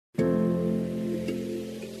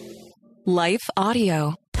Life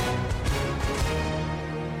Audio.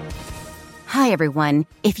 Hi, everyone.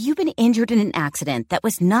 If you've been injured in an accident that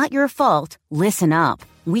was not your fault, listen up.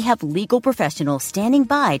 We have legal professionals standing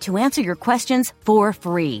by to answer your questions for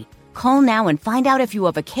free. Call now and find out if you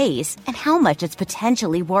have a case and how much it's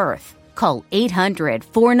potentially worth. Call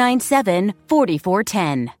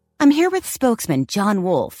 800-497-4410. I'm here with spokesman John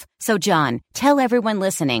Wolf. So, John, tell everyone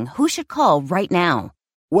listening who should call right now.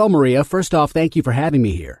 Well, Maria, first off, thank you for having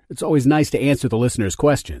me here. It's always nice to answer the listeners'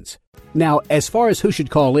 questions. Now, as far as who should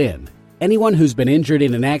call in, anyone who's been injured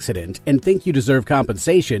in an accident and think you deserve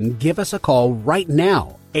compensation, give us a call right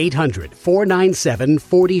now.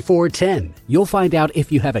 800-497-4410. You'll find out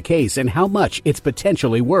if you have a case and how much it's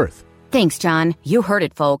potentially worth. Thanks, John. You heard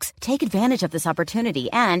it, folks. Take advantage of this opportunity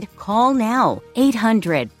and call now.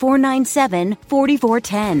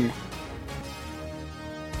 800-497-4410.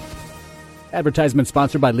 Advertisement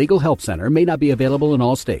sponsored by Legal Help Center. May not be available in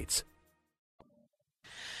all states.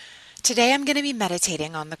 Today I'm going to be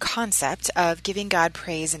meditating on the concept of giving God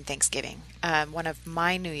praise and thanksgiving. One of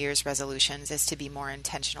my New Year's resolutions is to be more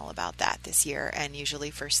intentional about that this year, and usually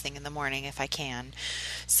first thing in the morning if I can.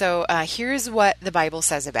 So here's what the Bible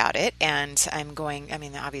says about it, and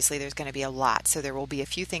obviously there's going to be a lot, so there will be a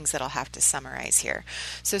few things that I'll have to summarize here.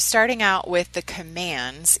 So starting out with the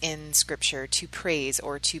commands in Scripture to praise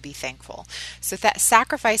or to be thankful. So that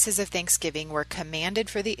sacrifices of thanksgiving were commanded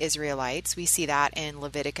for the Israelites. We see that in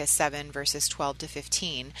Leviticus 7 verses 12 to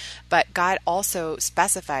 15, but God also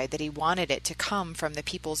specified that He wanted it to come from the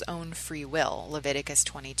people's own free will, Leviticus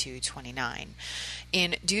 22:29.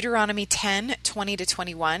 In Deuteronomy 10:20 to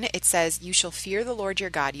 21, it says, "You shall fear the Lord your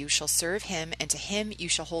God, you shall serve Him, and to Him you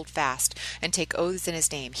shall hold fast, and take oaths in His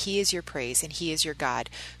name. He is your praise, and He is your God,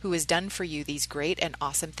 who has done for you these great and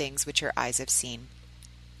awesome things which your eyes have seen."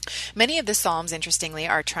 Many of the Psalms, interestingly,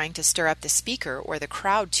 are trying to stir up the speaker or the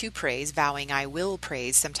crowd to praise, vowing, "I will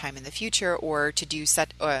praise sometime in the future," or to do such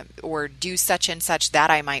and such that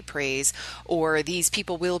I might praise, or "These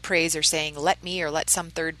people will praise," or saying, "Let me," or "Let some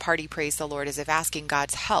third party praise the Lord," as if asking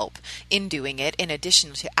God's help in doing it, in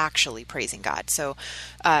addition to actually praising God. So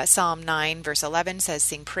Psalm 9 verse 11 says,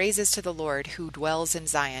 "Sing praises to the Lord who dwells in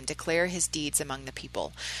Zion, declare His deeds among the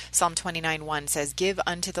people." Psalm 29:1 says, "Give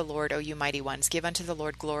unto the Lord, O you mighty ones, give unto the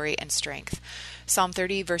Lord glory and strength." Psalm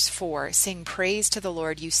 30 verse 4, "Sing praise to the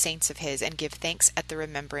Lord, you saints of His, and give thanks at the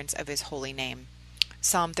remembrance of His holy name."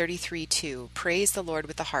 Psalm 33:2, "Praise the Lord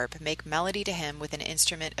with the harp, make melody to Him with an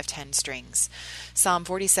instrument of 10 strings. Psalm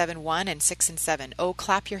 47:1 and 6 and 7, "Oh,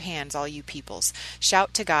 clap your hands, all you peoples.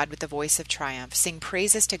 Shout to God with the voice of triumph. Sing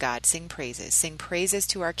praises to God, sing praises. Sing praises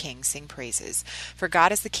to our King, sing praises. For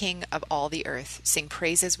God is the King of all the earth. Sing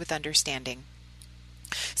praises with understanding."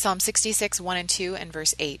 Psalm 66:1 and 2 and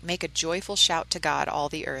verse 8, "Make a joyful shout to God, all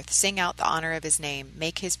the earth. Sing out the honor of His name.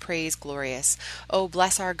 Make His praise glorious. Oh,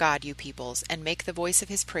 bless our God, you peoples, and make the voice of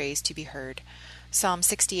His praise to be heard." Psalm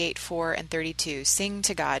 68:4 and 32, "Sing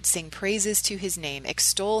to God, sing praises to His name.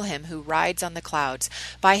 Extol Him who rides on the clouds.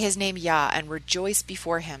 By His name Yah, and rejoice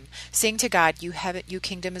before Him. Sing to God, you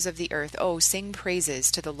kingdoms of the earth. Oh, sing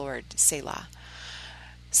praises to the Lord. Selah."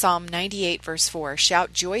 Psalm 98 verse 4,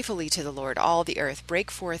 "Shout joyfully to the Lord, all the earth. Break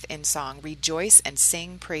forth in song. Rejoice and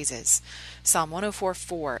sing praises." Psalm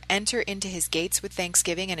 104:4, "Enter into His gates with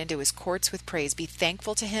thanksgiving and into His courts with praise. Be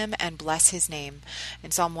thankful to Him and bless His name."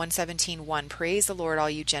 And Psalm 117:1, "Praise the Lord, all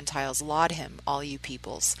you Gentiles. Laud Him, all you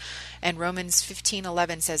peoples." And Romans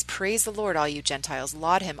 15:11 says, "Praise the Lord, all you Gentiles.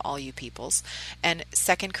 Laud Him, all you peoples." And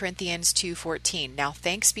 2 Corinthians 2:14, "Now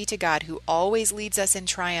thanks be to God who always leads us in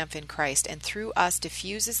triumph in Christ, and through us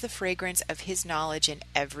diffuses the fragrance of His knowledge in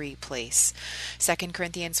every place." 2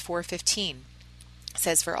 Corinthians 4:15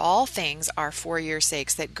 says, "For all things are for your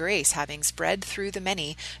sakes, that grace, having spread through the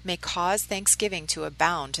many, may cause thanksgiving to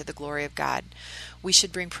abound to the glory of God." We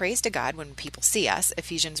should bring praise to God when people see us.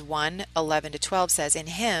 Ephesians 1:11 to 12 says, "In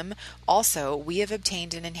Him also we have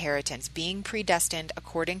obtained an inheritance, being predestined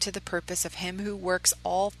according to the purpose of Him who works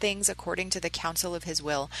all things according to the counsel of His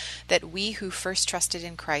will, that we who first trusted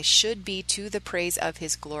in Christ should be to the praise of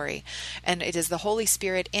His glory. And it is the Holy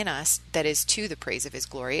Spirit in us that is to the praise of His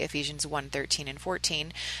glory," Ephesians 1:13 and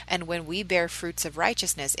 14. "And when we bear fruits of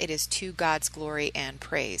righteousness, it is to God's glory and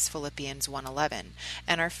praise," Philippians 1:11.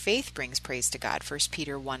 "And our faith brings praise to God," 1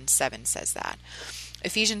 Peter 1:7 says that.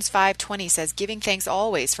 Ephesians 5:20 says, "Giving thanks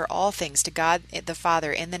always for all things to God the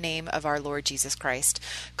Father in the name of our Lord Jesus Christ."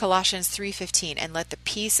 Colossians 3:15, "And let the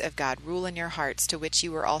peace of God rule in your hearts, to which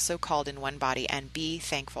you were also called in one body, and be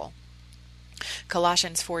thankful."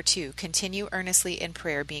 Colossians 4:2, "Continue earnestly in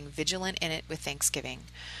prayer, being vigilant in it with thanksgiving."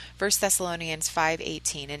 1 Thessalonians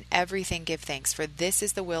 5:18, "In everything give thanks, for this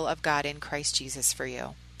is the will of God in Christ Jesus for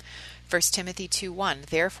you." 1 Timothy 2:1,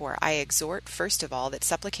 therefore I exhort first of all that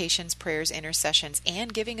supplications, prayers, intercessions,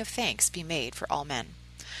 and giving of thanks be made for all men.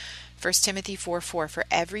 1 Timothy 4:4, for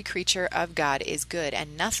every creature of God is good,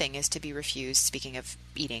 and nothing is to be refused, speaking of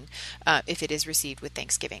eating, if it is received with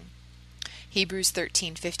thanksgiving. Hebrews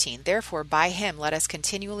 13:15, therefore by him let us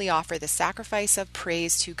continually offer the sacrifice of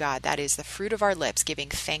praise to God, that is the fruit of our lips, giving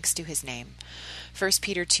thanks to his name. 1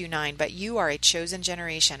 Peter 2:9, but you are a chosen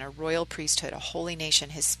generation, a royal priesthood, a holy nation,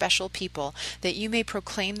 his special people, that you may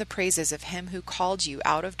proclaim the praises of him who called you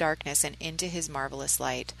out of darkness and into his marvelous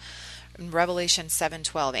light. Revelation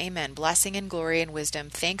 7:12, amen. Blessing and glory and wisdom,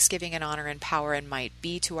 thanksgiving and honor and power and might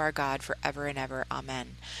be to our God forever and ever.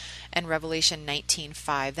 Amen. And Revelation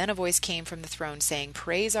 19:5, then a voice came from the throne saying,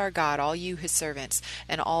 praise our God, all you his servants,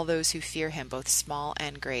 and all those who fear him, both small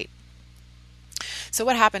and great. So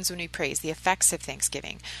what happens when we praise? The effects of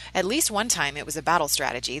thanksgiving. At least one time it was a battle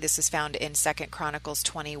strategy. This is found in 2 Chronicles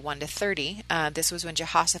 20:1-30. This was when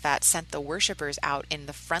Jehoshaphat sent the worshipers out in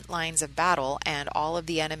the front lines of battle, and all of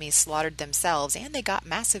the enemies slaughtered themselves, and they got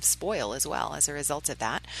massive spoil as well as a result of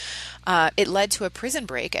that. It led to a prison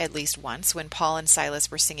break at least once when Paul and Silas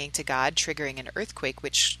were singing to God, triggering an earthquake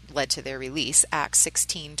which led to their release. Acts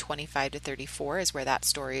 16:25-34 is where that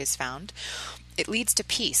story is found. It leads to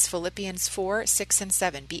peace. Philippians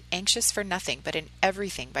 4:6-7. Be anxious for nothing, but in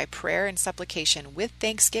everything by prayer and supplication with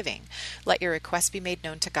thanksgiving. Let your requests be made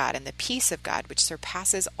known to God, and the peace of God, which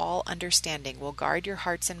surpasses all understanding, will guard your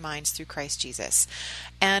hearts and minds through Christ Jesus.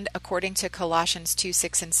 And according to Colossians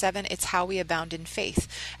 2:6-7, it's how we abound in faith.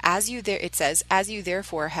 It says, as you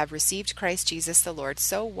therefore have received Christ Jesus the Lord,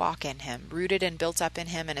 so walk in him, rooted and built up in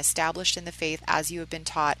him, and established in the faith as you have been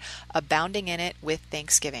taught, abounding in it with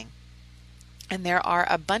thanksgiving. And there are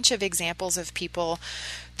a bunch of examples of people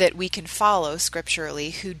that we can follow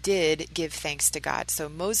scripturally who did give thanks to God. So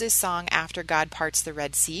Moses' song after God parts the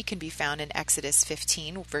Red Sea can be found in Exodus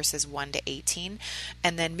 15 verses 1-18,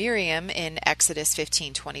 and then Miriam in Exodus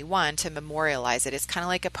 15:21 to memorialize it. It's kind of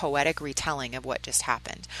like a poetic retelling of what just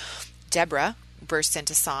happened. Deborah bursts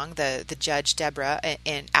into song, the judge Deborah,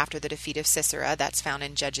 after the defeat of Sisera. That's found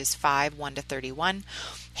in Judges 5:1-31.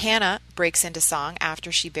 Hannah breaks into song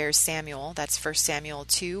after she bears Samuel. That's 1 Samuel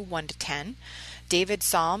 2:1-10. David's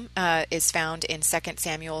psalm is found in 2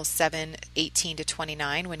 Samuel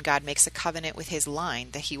 7:18-29, when God makes a covenant with his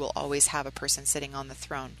line that he will always have a person sitting on the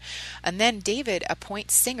throne. And then David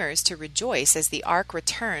appoints singers to rejoice as the ark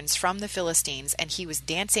returns from the Philistines, and he was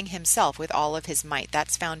dancing himself with all of his might.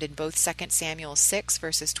 That's found in both 2 Samuel 6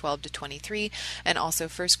 verses 12-23 and also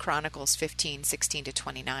 1 Chronicles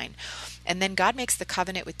 15:16-29. And then God makes the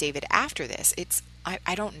covenant with David after this.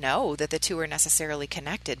 I don't know that the two are necessarily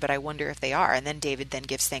connected, but I wonder if they are. And then David then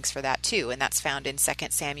gives thanks for that too. And that's found in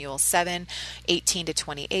 2 Samuel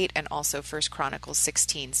 7:18-28 and also 1 Chronicles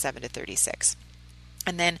 16:7-36.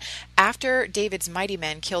 And then after David's mighty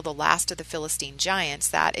men kill the last of the Philistine giants,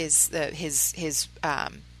 that is his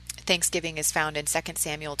thanksgiving is found in 2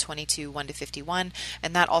 Samuel 22:1-51,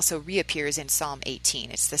 and that also reappears in Psalm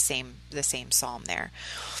 18. It's the same psalm there.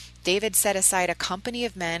 David set aside a company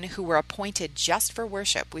of men who were appointed just for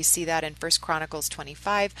worship. We see that in 1 Chronicles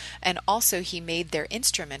 25, and also he made their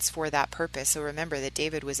instruments for that purpose. So remember that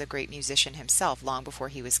David was a great musician himself long before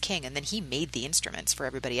he was king, and then he made the instruments for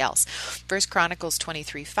everybody else. 1 Chronicles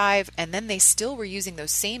 23:5, and then they still were using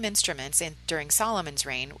those same instruments during Solomon's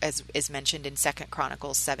reign, as is mentioned in 2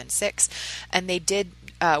 Chronicles 7:6, and they did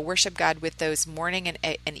worship God with those morning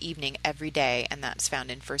and evening every day, and that's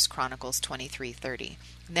found in 1 Chronicles 23:30.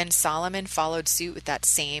 Then Solomon followed suit with that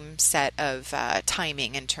same set of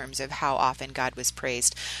timing in terms of how often God was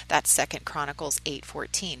praised. That's 2 Chronicles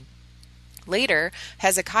 8:14. Later,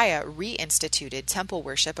 Hezekiah reinstituted temple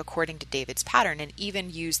worship according to David's pattern and even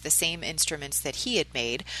used the same instruments that he had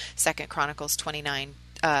made, 2 Chronicles 29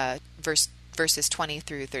 verses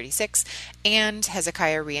 20-36, and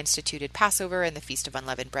Hezekiah reinstituted Passover and the Feast of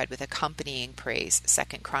Unleavened Bread with accompanying praise,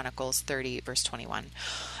 2 Chronicles 30 verse 21.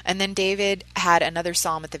 And then David had another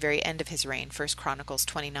psalm at the very end of his reign, 1 Chronicles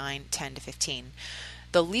 29:10-15.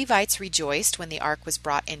 The Levites rejoiced when the ark was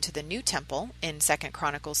brought into the new temple in 2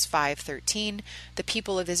 Chronicles 5:13. The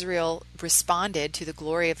people of Israel responded to the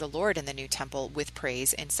glory of the Lord in the new temple with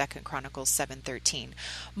praise in 2 Chronicles 7:13.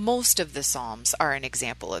 Most of the Psalms are an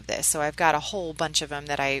example of this. So I've got a whole bunch of them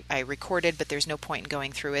that I recorded, but there's no point in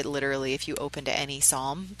going through it. Literally, if you open to any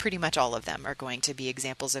Psalm, pretty much all of them are going to be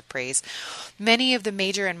examples of praise. Many of the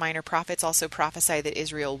major and minor prophets also prophesy that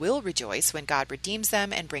Israel will rejoice when God redeems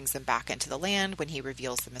them and brings them back into the land, when he reveals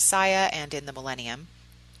the Messiah, and in the millennium.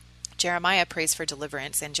 Jeremiah prays for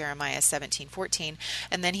deliverance in Jeremiah 17:14,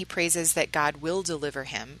 and then he praises that God will deliver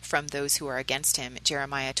him from those who are against him,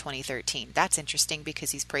 Jeremiah 20:13. That's interesting because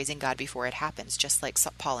he's praising God before it happens, just like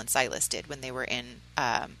Paul and Silas did when they were in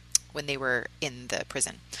the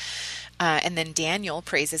prison. And then Daniel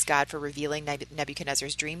praises God for revealing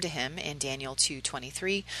Nebuchadnezzar's dream to him in Daniel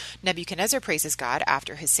 2:23. Nebuchadnezzar praises God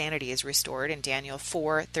after his sanity is restored in Daniel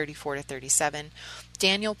 4:34-37.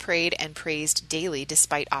 Daniel prayed and praised daily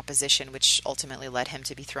despite opposition, which ultimately led him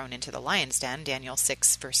to be thrown into the lion's den, Daniel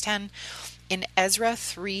 6, verse 10. In Ezra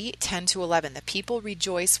 3:10-11, the people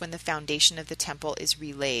rejoice when the foundation of the temple is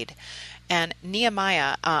relaid. And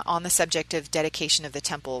Nehemiah, on the subject of dedication of the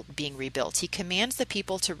temple being rebuilt, he commands the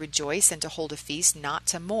people to rejoice and to hold a feast, not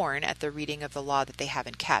to mourn at the reading of the law that they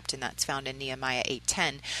haven't kept. And that's found in Nehemiah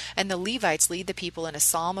 8:10. And the Levites lead the people in a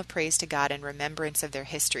psalm of praise to God in remembrance of their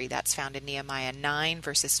history. That's found in Nehemiah 9,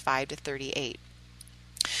 verses 5-38.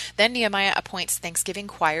 Then Nehemiah appoints thanksgiving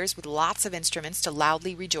choirs with lots of instruments to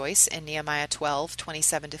loudly rejoice in Nehemiah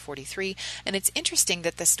 12:27-43. And it's interesting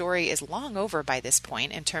that the story is long over by this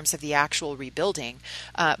point in terms of the actual rebuilding.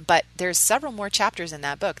 But there's several more chapters in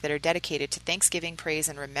that book that are dedicated to thanksgiving, praise,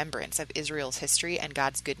 and remembrance of Israel's history and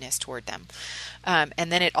God's goodness toward them.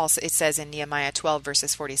 And then it says in Nehemiah 12,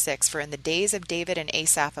 verses 46, "For in the days of David and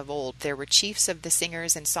Asaph of old, there were chiefs of the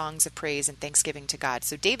singers and songs of praise and thanksgiving to God."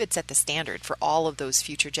 So David set the standard for all of those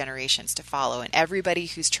future generations to follow, and everybody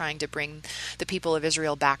who's trying to bring the people of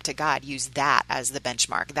Israel back to God used that as the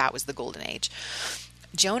benchmark. That was the golden age.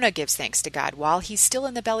 Jonah gives thanks to God while he's still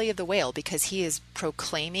in the belly of the whale because he is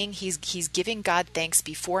proclaiming, he's giving God thanks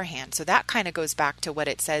beforehand. So that kind of goes back to what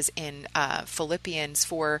it says in Philippians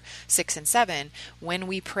 4:6-7. When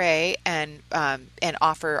we pray and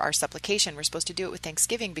offer our supplication, we're supposed to do it with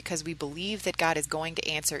thanksgiving because we believe that God is going to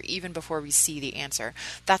answer even before we see the answer.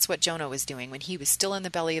 That's what Jonah was doing. When he was still in the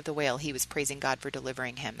belly of the whale, he was praising God for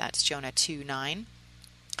delivering him. That's Jonah 2:9.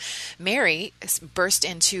 Mary burst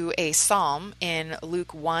into a psalm in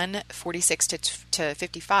Luke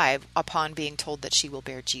 1:46-55 upon being told that she will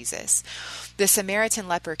bear Jesus. The Samaritan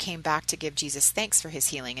leper came back to give Jesus thanks for his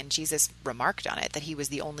healing, and Jesus remarked on it that he was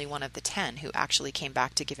the only one of the 10 who actually came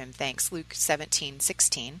back to give him thanks. Luke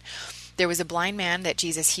 17:16. There was a blind man that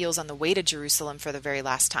Jesus heals on the way to Jerusalem for the very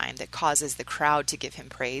last time that causes the crowd to give him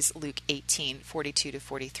praise. Luke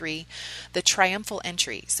 18:42-43. The triumphal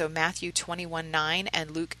entry. So Matthew 21:9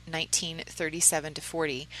 and Luke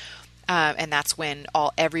 19:37-40. And that's when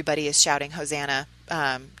everybody is shouting Hosanna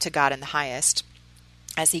to God in the highest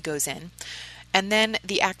as he goes in. And then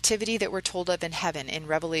the activity that we're told of in heaven in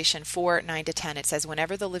Revelation 4:9-10, it says,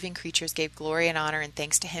 "Whenever the living creatures gave glory and honor and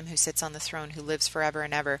thanks to him who sits on the throne, who lives forever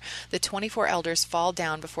and ever, the 24 elders fall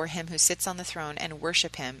down before him who sits on the throne and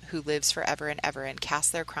worship him who lives forever and ever and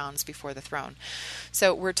cast their crowns before the throne."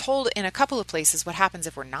 So we're told in a couple of places what happens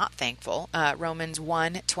if we're not thankful. Romans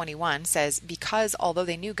 1:21 says, "Because although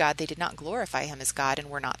they knew God, they did not glorify him as God and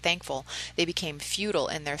were not thankful. They became futile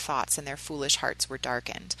in their thoughts and their foolish hearts were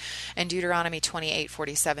darkened." And Deuteronomy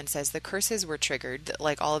 28:47 says, "The curses were triggered,"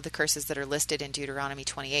 like all of the curses that are listed in Deuteronomy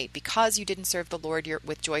 28, "because you didn't serve the Lord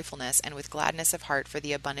with joyfulness and with gladness of heart for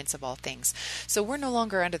the abundance of all things." So we're no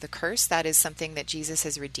longer under the curse. That is something that Jesus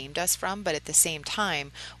has redeemed us from. But at the same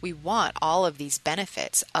time, we want all of these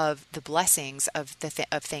benefits of the blessings of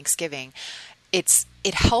Thanksgiving.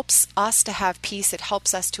 It helps us to have peace. It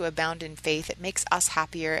helps us to abound in faith. It makes us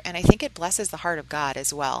happier. And I think it blesses the heart of God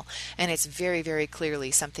as well. And it's very, very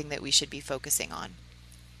clearly something that we should be focusing on.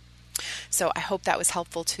 So I hope that was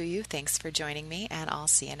helpful to you. Thanks for joining me, and I'll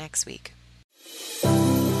see you next week.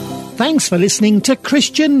 Thanks for listening to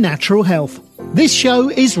Christian Natural Health. This show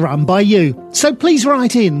is run by you. So please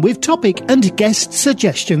write in with topic and guest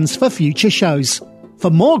suggestions for future shows. For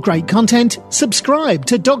more great content, subscribe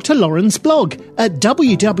to Dr. Lauren's blog at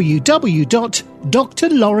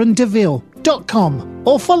www.drlaurendeville.com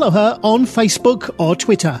or follow her on Facebook or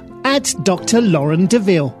Twitter at Dr. Lauren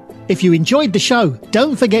Deville. If you enjoyed the show,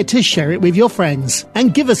 don't forget to share it with your friends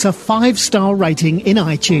and give us a 5-star rating in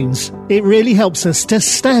iTunes. It really helps us to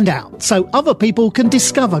stand out so other people can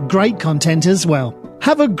discover great content as well.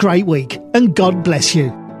 Have a great week and God bless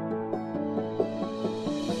you.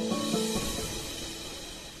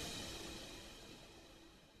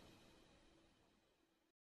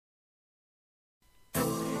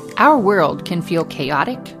 Our world can feel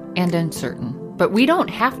chaotic and uncertain, but we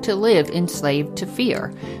don't have to live enslaved to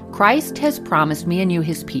fear. Christ has promised me and you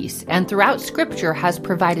his peace, and throughout Scripture has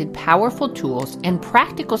provided powerful tools and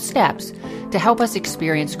practical steps to help us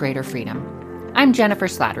experience greater freedom. I'm Jennifer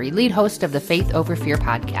Slattery, lead host of the Faith Over Fear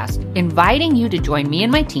podcast, inviting you to join me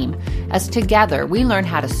and my team as together we learn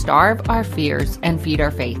how to starve our fears and feed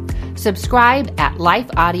our faith. Subscribe at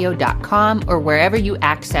lifeaudio.com or wherever you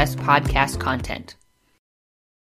access podcast content.